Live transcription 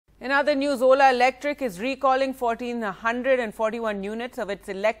In other news, Ola Electric is recalling 1,441 units of its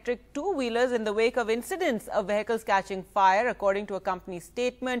electric two-wheelers in the wake of incidents of vehicles catching fire, according to a company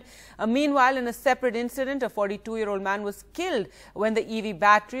statement. Meanwhile, in a separate incident, a 42-year-old man was killed when the EV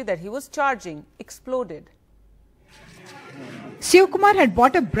battery that he was charging exploded. Sivkumar had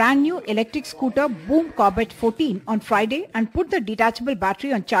bought a brand new electric scooter Boom Corbett 14 on Friday and put the detachable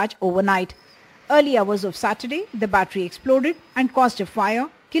battery on charge overnight. Early hours of Saturday, the battery exploded and caused a fire,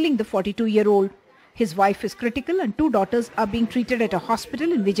 killing the 42-year-old. His wife is critical and two daughters are being treated at a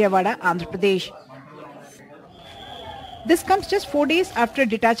hospital in Vijayawada, Andhra Pradesh. This comes just 4 days after a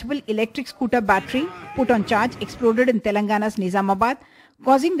detachable electric scooter battery put on charge exploded in Telangana's Nizamabad,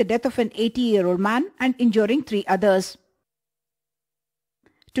 causing the death of an 80-year-old man and injuring 3 others.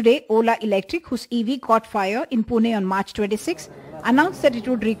 Today, Ola Electric, whose EV caught fire in Pune on March 26, announced that it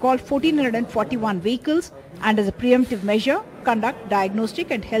would recall 1,441 vehicles and as a preemptive measure, conduct diagnostic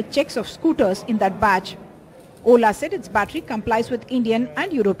and health checks of scooters in that batch. Ola said its battery complies with Indian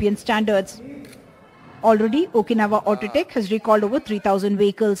and European standards. Already, Okinawa Autotech has recalled over 3,000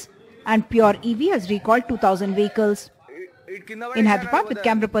 vehicles and Pure EV has recalled 2,000 vehicles. In Hyderabad, with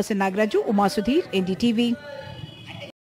camera person Nagraju, Uma Sudhir, NDTV.